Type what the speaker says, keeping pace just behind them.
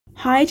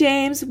Hi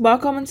James,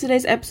 welcome on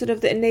today's episode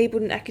of the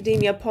Enabled in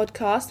Academia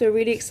podcast. We're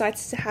really excited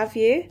to have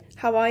you.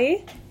 How are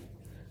you?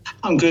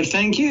 I'm good,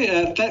 thank you.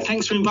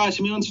 Thanks for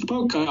inviting me onto the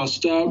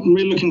podcast. I'm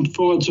really looking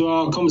forward to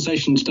our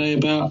conversation today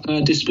about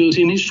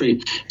disability in history,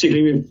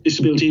 particularly with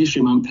Disability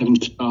History Month having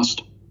just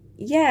passed.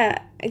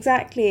 Yeah,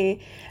 exactly.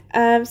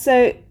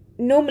 So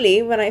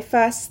normally when I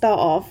first start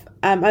off,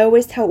 I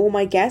always tell all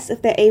my guests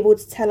if they're able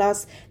to tell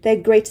us their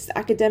greatest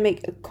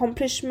academic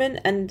accomplishment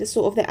and the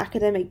sort of their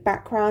academic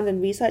background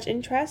and research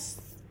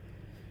interests.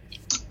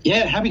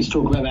 Yeah, happy to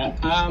talk about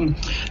that.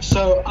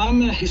 So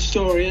I'm a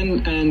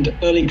historian and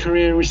early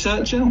career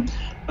researcher,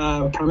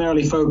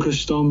 primarily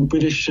focused on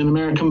British and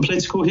American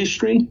political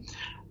history.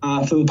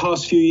 For the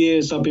past few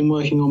years, I've been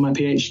working on my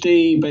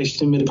PhD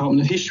based in the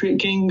Department of History at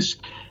King's,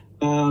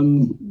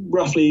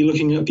 roughly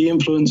looking at the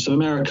influence of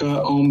America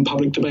on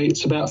public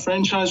debates about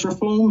franchise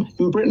reform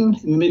in Britain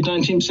in the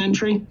mid-19th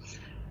century.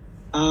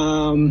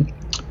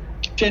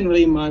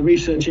 Generally, my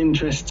research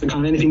interests are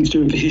kind of anything to do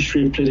with the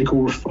history of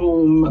political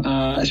reform,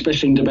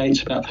 especially in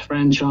debates about the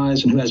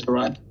franchise and who has the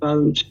right to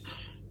vote.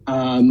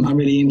 I'm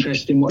really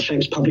interested in what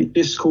shapes public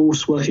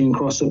discourse, working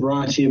across a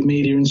variety of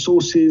media and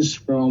sources,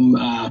 from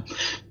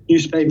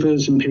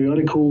newspapers and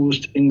periodicals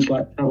to things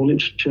like travel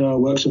literature,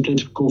 works of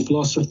political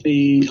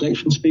philosophy,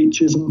 election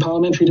speeches and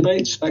parliamentary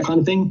debates, that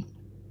kind of thing.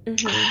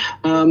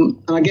 Mm-hmm.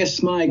 And I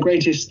guess my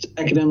greatest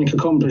academic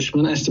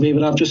accomplishment has to be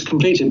that I've just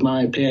completed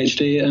my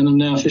PhD and I'm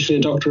now officially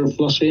a Doctor of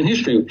Philosophy and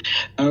History,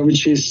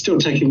 which is still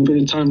taking a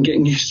bit of time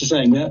getting used to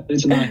saying that, but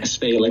it's a nice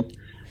feeling.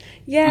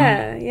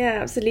 Yeah,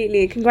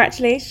 absolutely.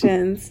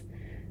 Congratulations.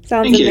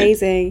 Sounds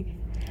amazing.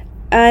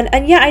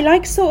 And yeah, I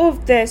like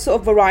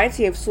the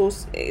variety of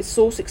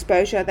source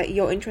exposure that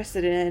you're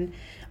interested in.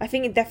 I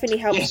think it definitely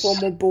helps for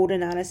more broad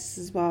analysis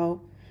as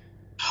well.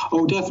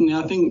 Oh, definitely.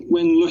 I think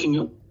when looking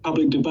at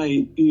public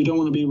debate, you don't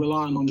want to be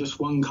reliant on just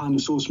one kind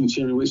of source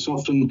material. It's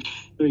often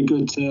very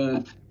good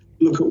to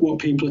look at what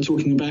people are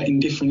talking about in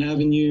different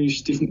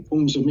avenues, different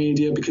forms of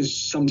media, because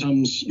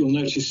sometimes you'll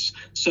notice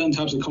certain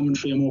types of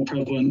commentary are more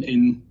prevalent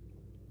in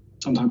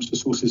some types of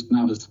sources than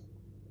others.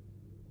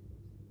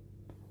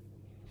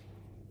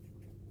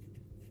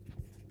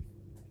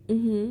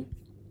 Mm-hmm.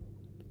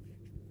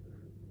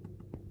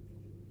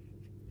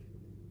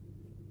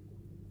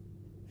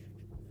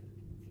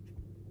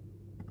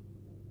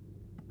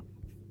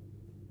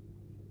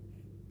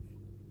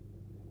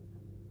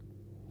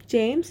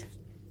 James?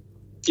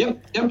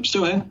 Yep,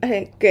 still here.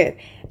 Okay, good.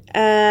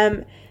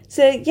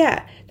 So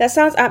yeah, that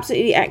sounds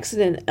absolutely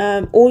excellent.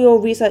 All your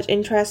research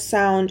interests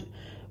sound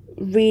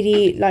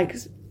really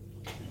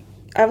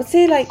I would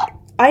say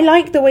I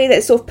like the way that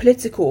it's sort of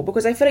political,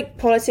 because I feel like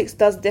politics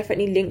does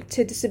definitely link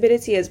to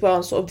disability as well,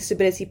 and sort of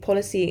disability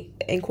policy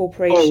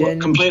incorporation. I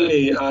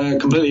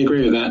completely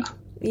agree with that.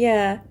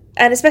 Yeah,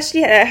 and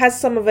especially it has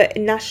some of a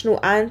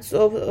national and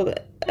sort of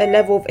a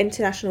level of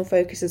international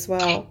focus as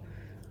well.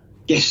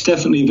 Yes,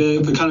 definitely.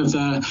 The kind of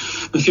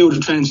the field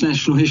of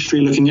transnational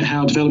history, looking at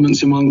how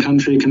developments in one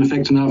country can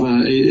affect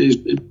another, is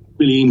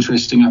really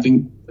interesting, I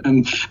think.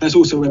 And that's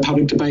also where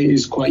public debate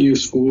is quite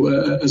useful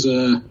as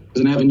an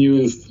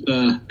avenue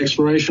of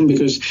exploration,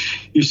 because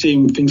you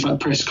see things like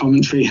press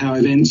commentary, how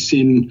events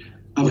in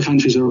other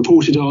countries are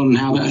reported on, and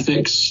how that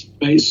affects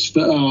debates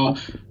that are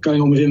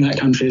going on within that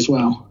country as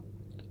well.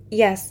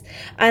 Yes,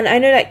 and I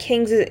know that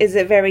King's is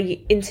a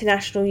very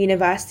international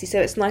university, so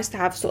it's nice to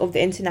have sort of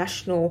the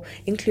international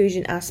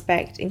inclusion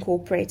aspect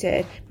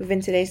incorporated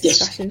within today's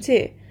discussion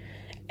too.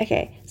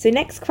 Okay, so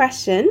next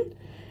question.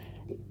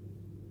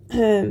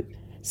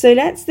 So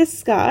let's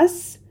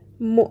discuss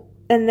more,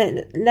 and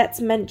then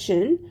let's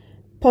mention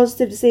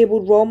positive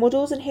disabled role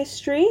models in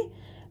history,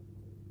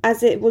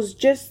 as it was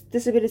just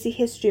Disability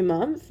History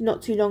Month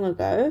not too long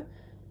ago.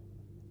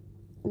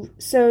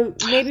 So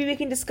maybe we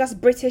can discuss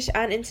British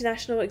and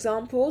international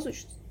examples,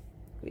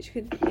 which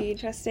could be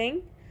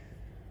interesting.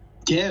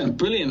 Yeah,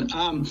 brilliant.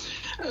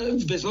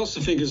 There's lots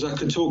of figures I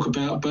could talk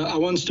about, but I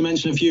wanted to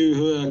mention a few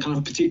who are kind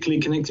of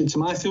particularly connected to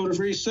my field of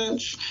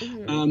research,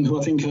 who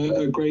I think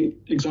are great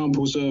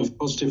examples of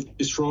positive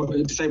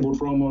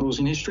disabled role models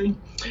in history.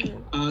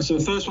 So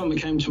the first one that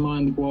came to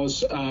mind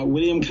was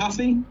William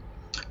Cuffy,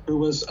 who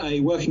was a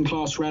working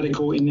class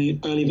radical in the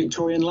early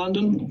Victorian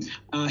London.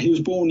 He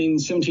was born in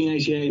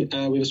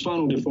 1788 with a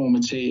spinal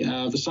deformity,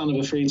 the son of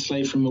a freed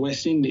slave from the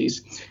West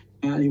Indies.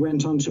 He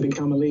went on to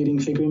become a leading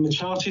figure in the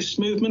Chartist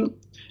movement.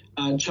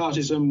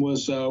 Chartism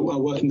was a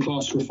working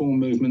class reform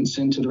movement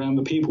centred around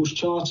the People's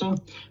Charter,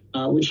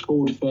 which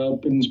called for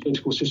Britain's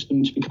political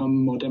system to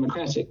become more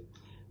democratic.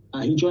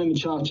 He joined the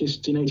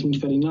Chartists in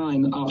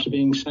 1839 after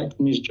being sacked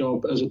from his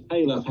job as a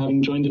tailor for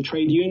having joined a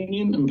trade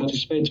union and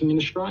participating in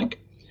a strike.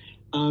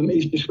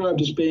 He's described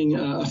as being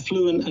a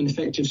fluent and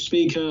effective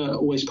speaker,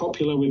 always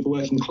popular with the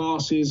working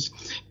classes.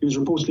 He was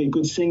reportedly a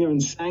good singer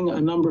and sang at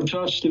a number of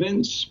Chartist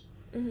events.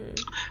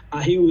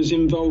 He was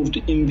involved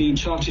in the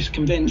Chartist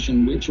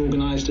Convention, which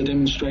organised a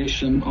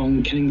demonstration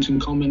on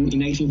Kennington Common in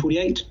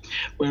 1848,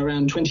 where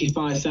around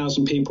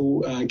 25,000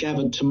 people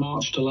gathered to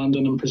march to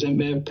London and present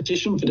their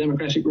petition for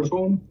democratic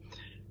reform.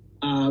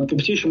 The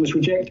petition was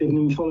rejected, and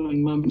in the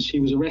following months he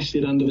was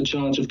arrested under the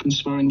charge of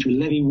conspiring to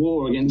levy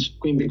war against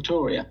Queen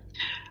Victoria.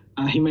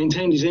 He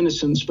maintained his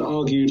innocence but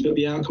argued that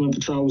the outcome of the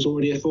trial was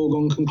already a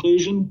foregone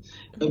conclusion.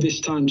 At this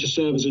time, to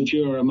serve as a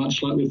juror,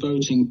 much like with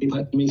voting, people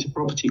had to meet a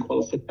property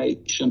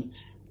qualification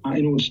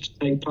in order to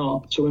take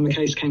part. So when the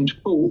case came to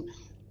court,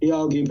 he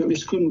argued that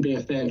this couldn't be a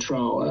fair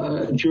trial.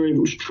 A jury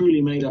that was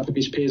truly made up of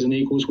his peers and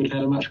equals would have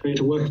had a much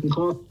greater working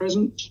class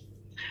presence.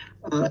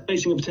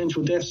 Facing a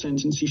potential death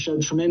sentence, he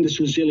showed tremendous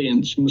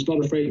resilience and was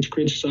not afraid to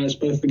criticise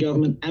both the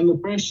government and the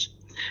press.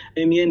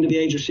 In the end, at the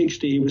age of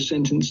 60, he was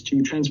sentenced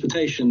to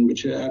transportation,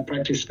 which a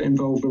practice that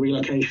involved the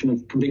relocation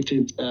of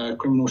convicted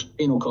criminals to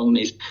penal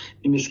colonies,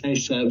 in this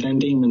case, Van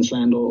Diemen's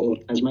Land or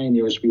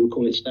Tasmania, as we would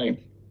call it today.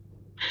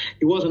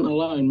 He wasn't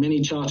alone. Many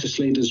Chartist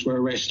leaders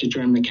were arrested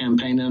during the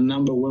campaign, and a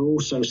number were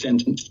also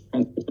sentenced to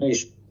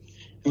transportation.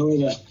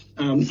 However,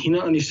 he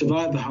not only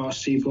survived the harsh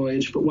sea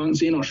voyage, but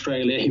once in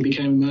Australia, he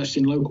became immersed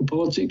in local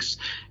politics,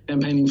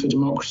 campaigning for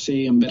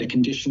democracy and better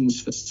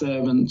conditions for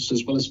servants,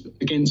 as well as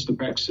against the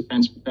practice of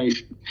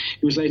transportation.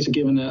 He was later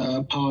given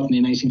a pardon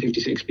in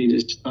 1856, but he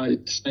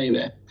decided to stay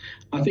there.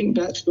 I think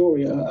that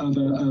story of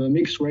a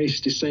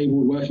mixed-race,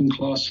 disabled,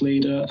 working-class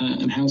leader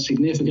and how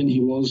significant he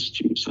was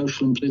to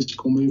social and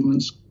political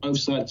movements both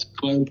sides of the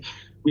globe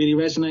really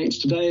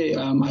resonates today.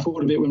 I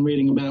thought of it when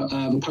reading about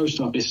the post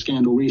office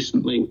scandal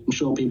recently. I'm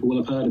sure people will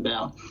have heard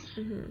about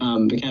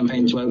the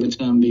campaign to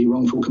overturn the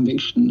wrongful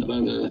conviction of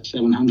over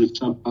 700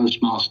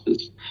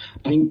 sub-postmasters.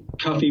 I think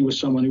Cuffy was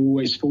someone who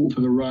always fought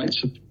for the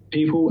rights of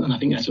people, and I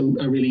think that's a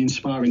really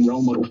inspiring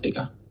role model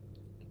figure.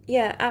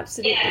 Yeah,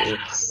 absolutely.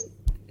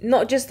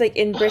 Not just like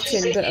in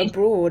Britain, but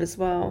abroad as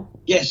well.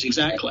 Yes,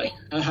 exactly.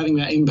 Having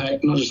that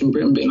impact, not just in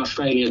Britain, but in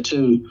Australia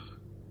too,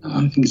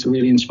 I think it's a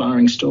really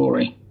inspiring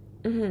story.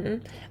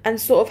 Mm-hmm. And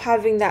sort of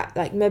having that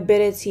like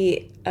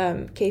mobility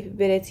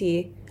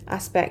capability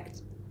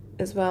aspect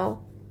as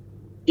well.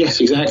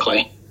 Yes,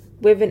 exactly.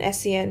 With an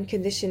SEN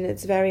condition,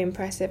 it's very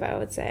impressive, I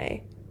would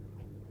say.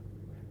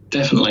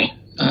 Definitely.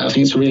 I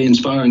think it's a really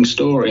inspiring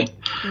story.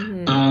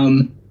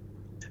 Mm-hmm.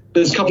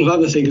 There's a couple of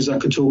other figures I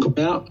could talk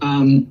about.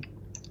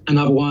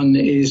 Another one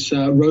is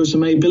Rosa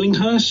May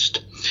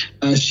Billinghurst.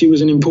 She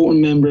was an important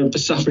member of the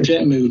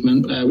suffragette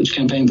movement, which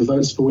campaigned for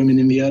votes for women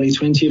in the early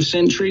 20th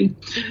century.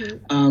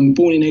 Mm-hmm.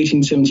 Born in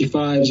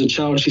 1875, as a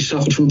child, she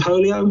suffered from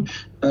polio,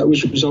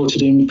 which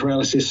resulted in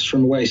paralysis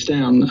from the waist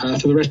down.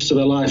 For the rest of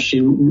her life,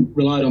 she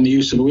relied on the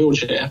use of a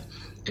wheelchair.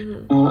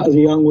 Mm-hmm. As a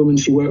young woman,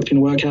 she worked in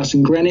a workhouse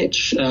in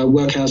Greenwich.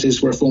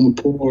 Workhouses were a form of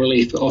poor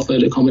relief that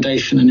offered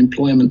accommodation and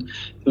employment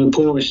for the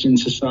poorest in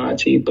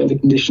society, but the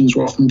conditions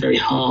were often very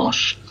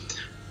harsh.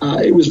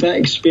 It was that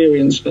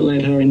experience that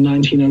led her in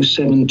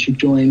 1907 to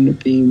join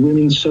the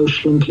Women's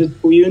Social and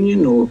Political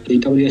Union, or the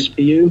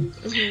WSPU.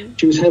 Mm-hmm.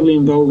 She was heavily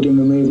involved in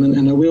the movement,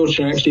 and her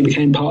wheelchair actually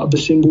became part of the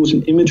symbols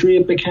and imagery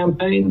of the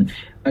campaign.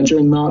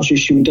 During marches,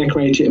 she would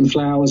decorate it in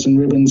flowers and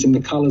ribbons in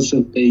the colours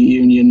of the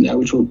union,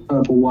 which were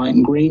purple, white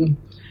and green.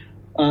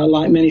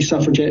 Like many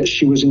suffragettes,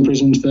 she was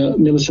imprisoned for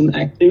militant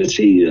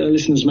activity.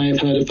 Listeners may have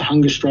heard of the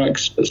hunger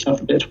strikes that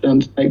suffragettes would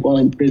undertake while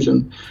in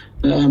prison,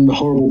 and the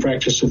horrible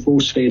practice of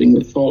force feeding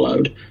that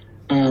followed.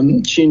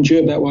 She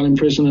endured that while in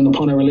prison, and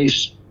upon her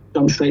release,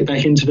 jumped straight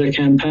back into the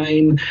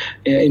campaign.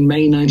 In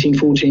May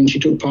 1914, she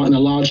took part in a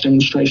large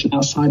demonstration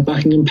outside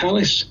Buckingham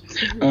Palace,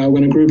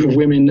 when a group of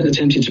women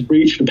attempted to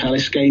breach the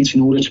palace gates in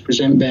order to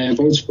present their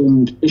votes for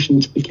women petition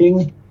to the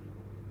king.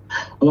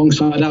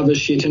 Alongside others,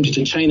 she attempted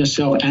to chain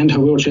herself and her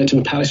wheelchair to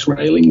the palace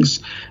railings.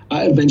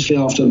 Eventually,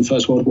 after the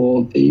First World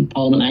War, the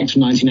Parliament Act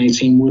of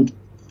 1918 would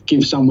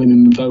give some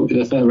women the vote,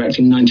 with a further act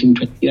in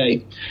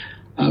 1928.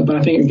 But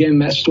I think, again,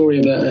 that story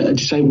of a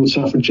disabled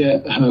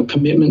suffragette, her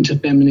commitment to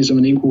feminism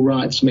and equal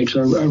rights makes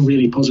her a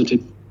really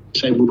positive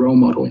disabled role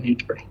model in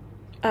history.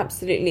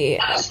 Absolutely.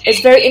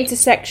 It's very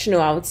intersectional,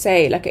 I would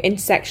say, like an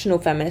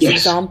intersectional feminist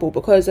example,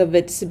 because of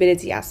the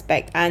disability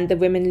aspect and the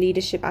women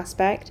leadership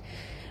aspect.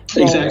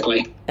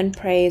 Exactly. And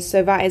praise.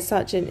 So that is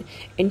such an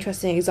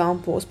interesting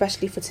example,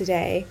 especially for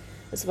today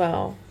as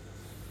well.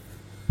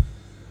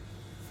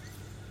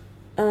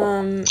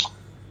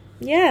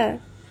 Yeah,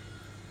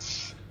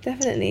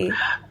 definitely.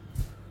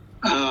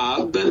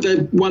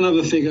 One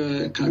other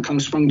figure kind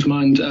of sprung to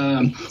mind,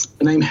 the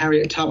name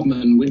Harriet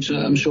Tubman, which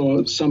I'm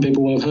sure some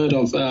people will have heard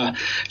of.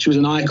 She was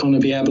an icon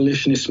of the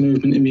abolitionist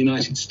movement in the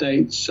United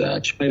States.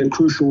 She played a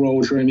crucial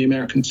role during the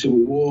American Civil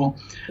War.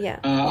 Yeah.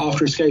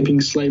 After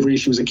escaping slavery,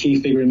 she was a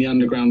key figure in the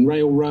Underground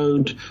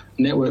Railroad,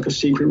 a network of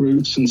secret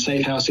routes and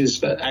safe houses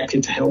that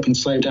acted to help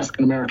enslaved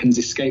African Americans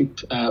escape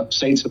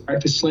states that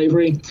practiced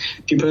slavery.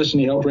 She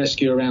personally helped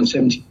rescue around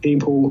 70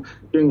 people.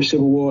 During the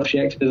Civil War, she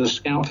acted as a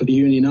scout for the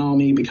Union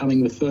Army,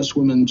 becoming the first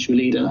woman to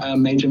lead a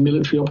major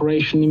military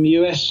operation in the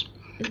US.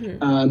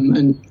 Mm-hmm.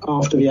 And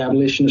after the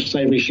abolition of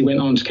slavery, she went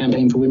on to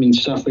campaign for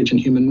women's suffrage and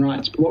human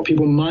rights. But what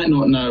people might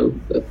not know,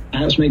 that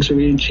perhaps makes her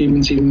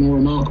achievements even more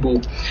remarkable,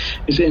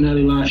 is that in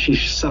early life she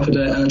suffered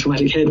a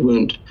traumatic head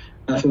wound.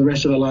 For the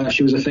rest of her life,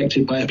 she was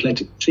affected by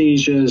epileptic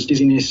seizures,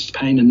 dizziness,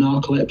 pain, and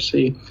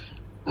narcolepsy.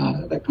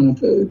 That kind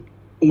of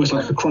almost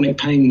like a chronic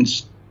pain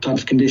type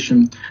of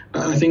condition.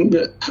 I think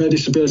that her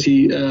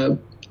disability,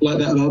 like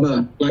that of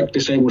other black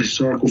disabled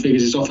historical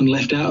figures, is often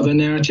left out of her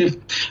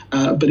narrative,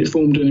 but it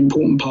formed an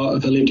important part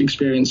of her lived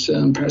experience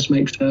and perhaps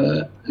makes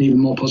her an even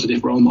more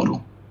positive role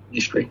model in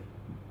history.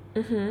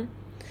 Mm-hmm.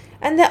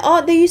 And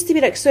there used to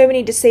be like so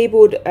many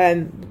disabled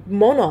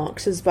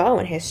monarchs as well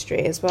in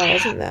history as well,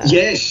 isn't there?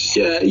 Yes,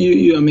 I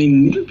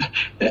mean,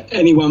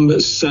 anyone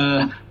that's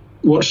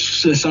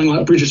watched something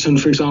like Bridgerton,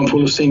 for example,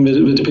 will have seen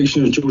the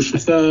depiction of George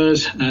III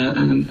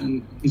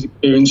and his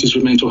experiences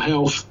with mental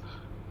health.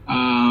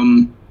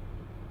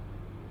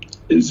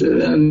 Is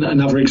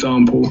another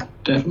example,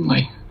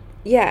 definitely.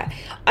 Yeah,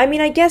 I mean,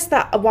 I guess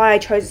that why I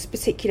chose this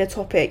particular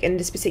topic and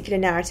this particular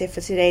narrative for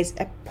today's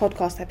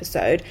podcast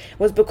episode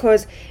was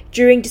because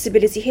during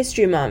Disability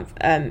History Month,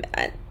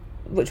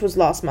 which was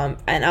last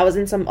month, and I was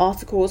in some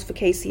articles for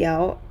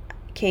KCL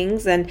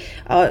Kings, and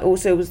I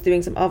also was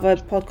doing some other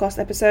podcast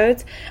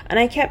episodes, and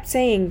I kept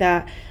saying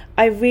that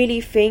I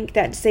really think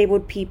that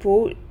disabled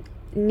people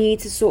need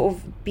to sort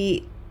of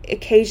be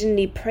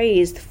occasionally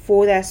praised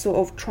for their sort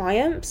of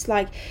triumphs,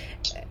 like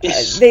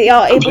yes, they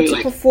are completely able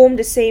to perform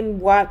the same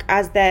work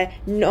as their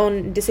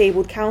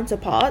non-disabled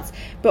counterparts,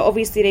 but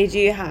obviously they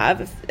do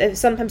have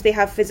sometimes they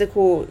have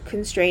physical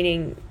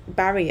constraining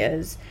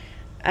barriers,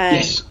 and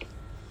yes,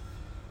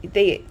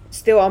 they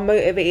still are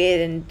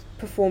motivated and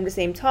perform the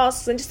same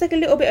tasks, and just like a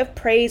little bit of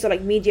praise or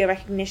like media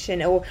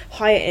recognition or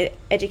higher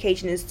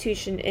education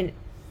institution in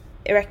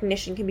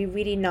recognition can be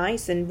really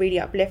nice and really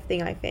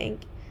uplifting, I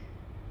think.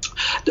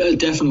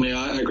 Definitely,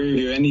 I agree with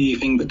you.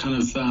 Anything that kind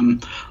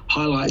of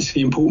highlights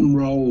the important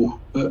role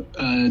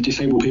that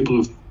disabled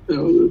people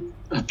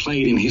have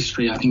played in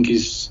history, I think,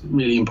 is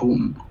really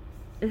important.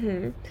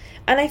 Mm-hmm.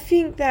 And I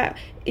think that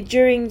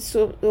during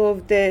sort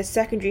of the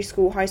secondary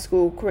school, high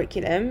school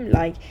curriculum,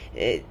 like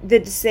the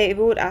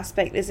disabled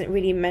aspect isn't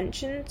really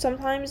mentioned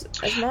sometimes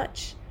as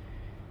much.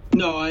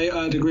 No,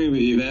 I'd agree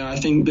with you there. I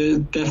think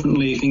that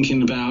definitely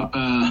thinking about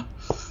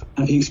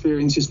the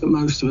experiences that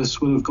most of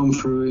us will have gone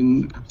through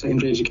in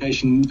secondary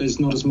education, there's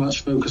not as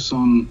much focus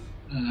on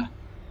the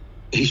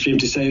history of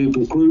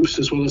disabled groups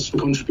as well as the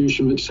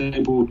contribution that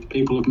disabled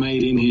people have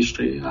made in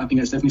history. I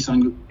think that's definitely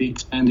something that would be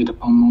expanded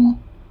upon more.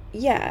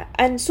 Yeah,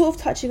 and sort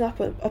of touching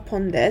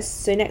upon this,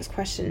 so next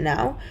question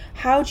now.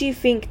 How do you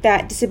think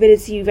that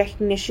disability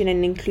recognition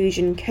and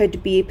inclusion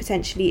could be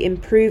potentially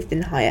improved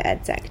in higher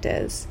ed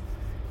sectors?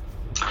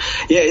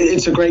 Yeah,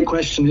 it's a great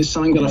question. It's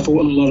something that I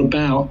thought a lot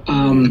about.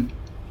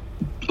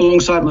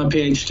 Alongside my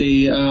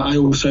PhD, I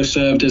also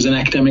served as an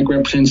academic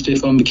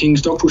representative on the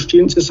King's Doctoral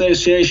Students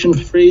Association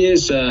for 3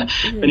 years. For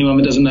anyone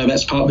that doesn't know,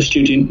 that's part of the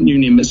student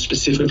union, but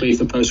specifically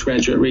for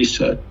postgraduate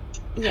research.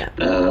 Yeah.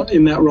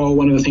 In that role,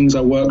 one of the things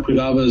I worked with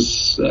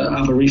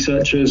other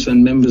researchers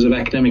and members of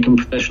academic and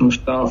professional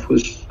staff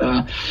was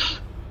trying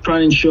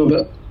to ensure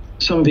that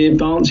some of the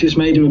advances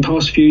made in the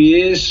past few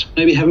years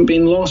maybe haven't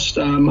been lost.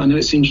 I know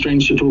it seems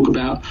strange to talk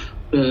about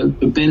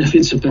the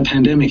benefits of the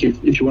pandemic,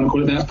 if you want to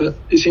call it that, but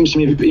it seems to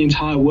me that the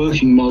entire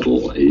working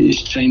model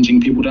is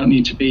changing. People don't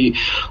need to be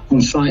on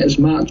site as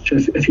much. A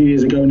few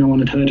years ago, no one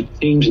had heard of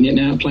Teams, and yet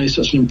now it plays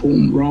such an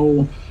important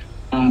role.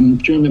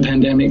 During the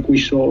pandemic, we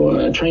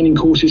saw training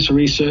courses for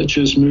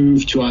researchers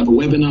move to either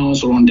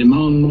webinars or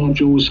on-demand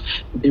modules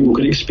that people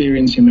could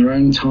experience in their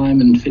own time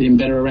and fit in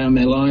better around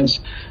their lives.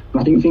 And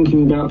I think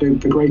thinking about the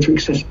greater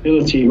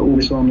accessibility that all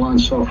this online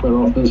software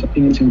offers, I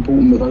think it's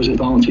important that those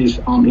advantages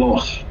aren't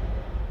lost.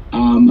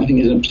 I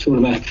think there's a sort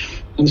of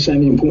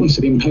understanding the importance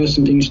of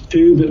in-person things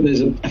too, but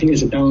I think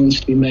there's a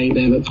balance to be made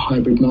there that the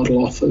hybrid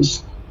model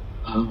offers.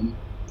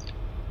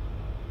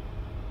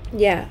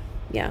 Yeah,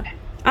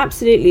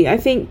 absolutely. I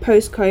think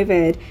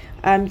post-COVID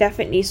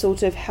definitely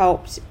sort of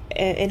helped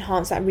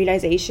enhance that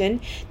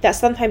realization that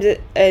sometimes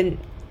an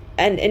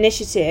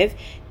initiative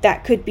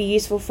that could be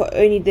useful for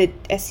only the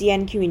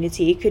SEN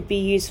community could be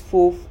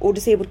useful, or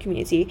disabled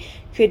community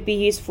could be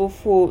useful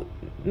for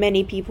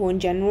many people in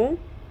general.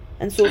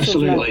 And sort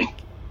Absolutely. of like,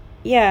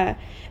 yeah,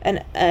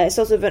 and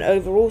sort of an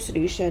overall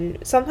solution.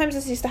 Sometimes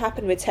this used to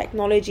happen with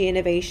technology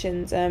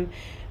innovations.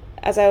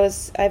 As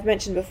I've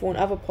mentioned before in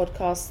other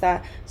podcasts,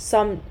 that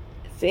some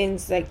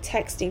things like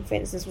texting, for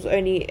instance, was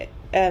only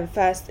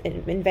first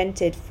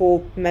invented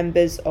for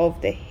members of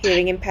the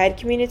hearing impaired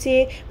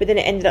community, but then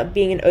it ended up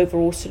being an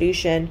overall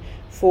solution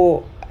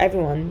for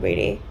everyone,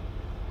 really.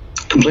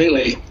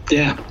 Completely,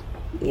 yeah.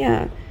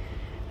 Yeah.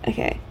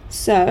 Okay,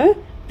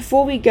 so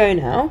before we go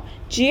now,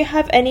 do you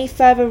have any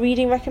further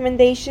reading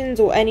recommendations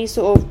or any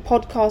sort of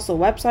podcasts or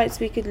websites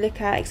we could look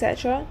at,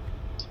 etc.?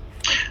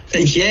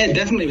 Yeah,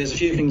 definitely. There's a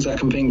few things I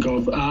can think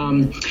of.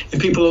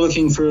 If people are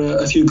looking for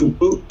a few good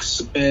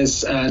books,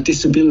 there's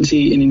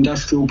Disability in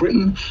Industrial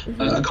Britain,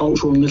 a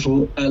cultural and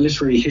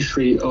literary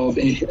history of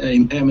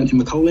impairment in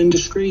the coal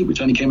industry, which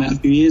only came out a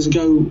few years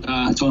ago.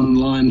 It's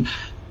online,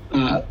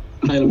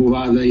 available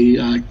via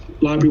the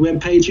library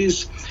web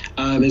pages.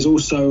 There's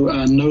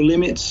also No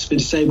Limits, the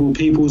Disabled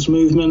People's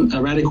Movement,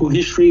 A Radical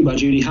History by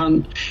Judy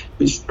Hunt,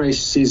 which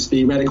traces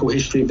the radical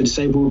history of the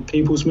disabled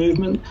people's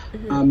movement.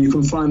 You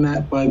can find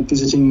that by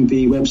visiting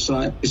the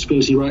website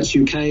Disability Rights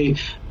UK.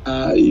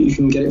 You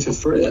can get it for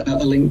free, a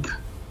link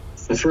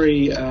for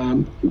free. It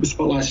was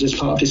spotlighted as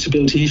part of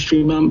Disability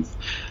History Month.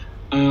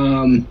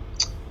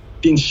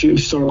 The Institute of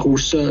Historical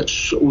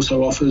Research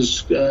also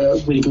offers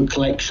really good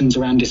collections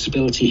around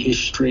disability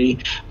history,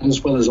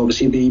 as well as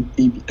obviously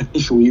the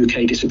official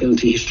UK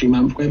Disability History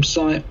Month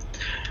website.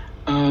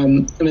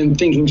 And then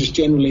thinking just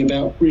generally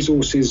about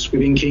resources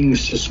within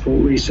King's to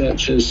support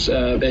researchers,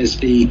 there's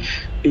the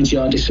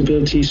BGR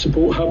Disability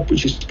Support Hub,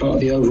 which is part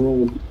of the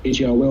overall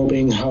BGR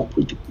Wellbeing Hub,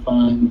 which you can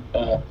find.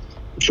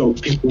 I'm sure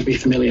people will be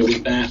familiar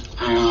with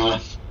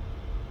that.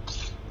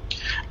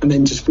 And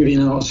then just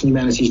within arts and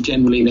humanities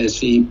generally, there's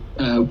the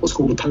what's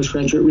called the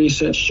Postgraduate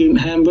Research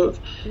Student Handbook,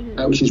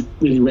 which is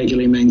really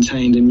regularly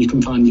maintained, and you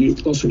can find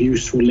lots of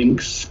useful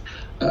links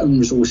and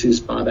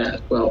resources by that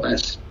as well.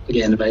 That's,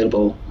 again,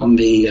 available on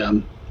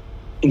the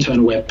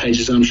internal web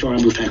pages, and I'm sure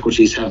other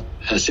faculties have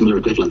similar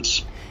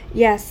equivalents.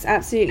 Yes,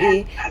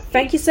 absolutely.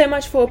 Thank you so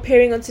much for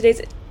appearing on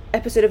today's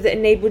episode of the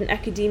Enabled in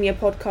Academia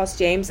podcast,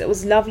 James. It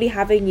was lovely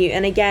having you,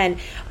 and again,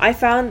 I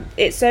found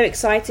it so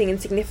exciting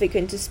and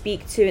significant to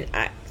speak to an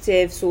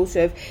active sort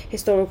of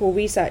historical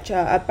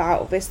researcher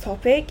about this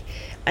topic,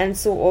 and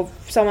sort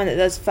of someone that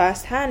does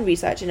first-hand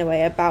research in a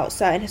way about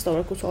certain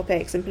historical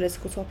topics and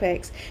political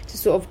topics, to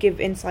sort of give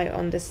insight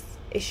on this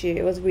issue.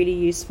 It was really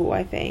useful,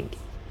 I think.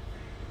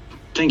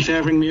 Thank you for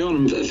having me on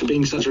and for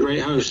being such a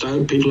great host. I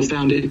hope people have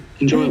found it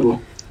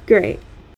enjoyable. Great.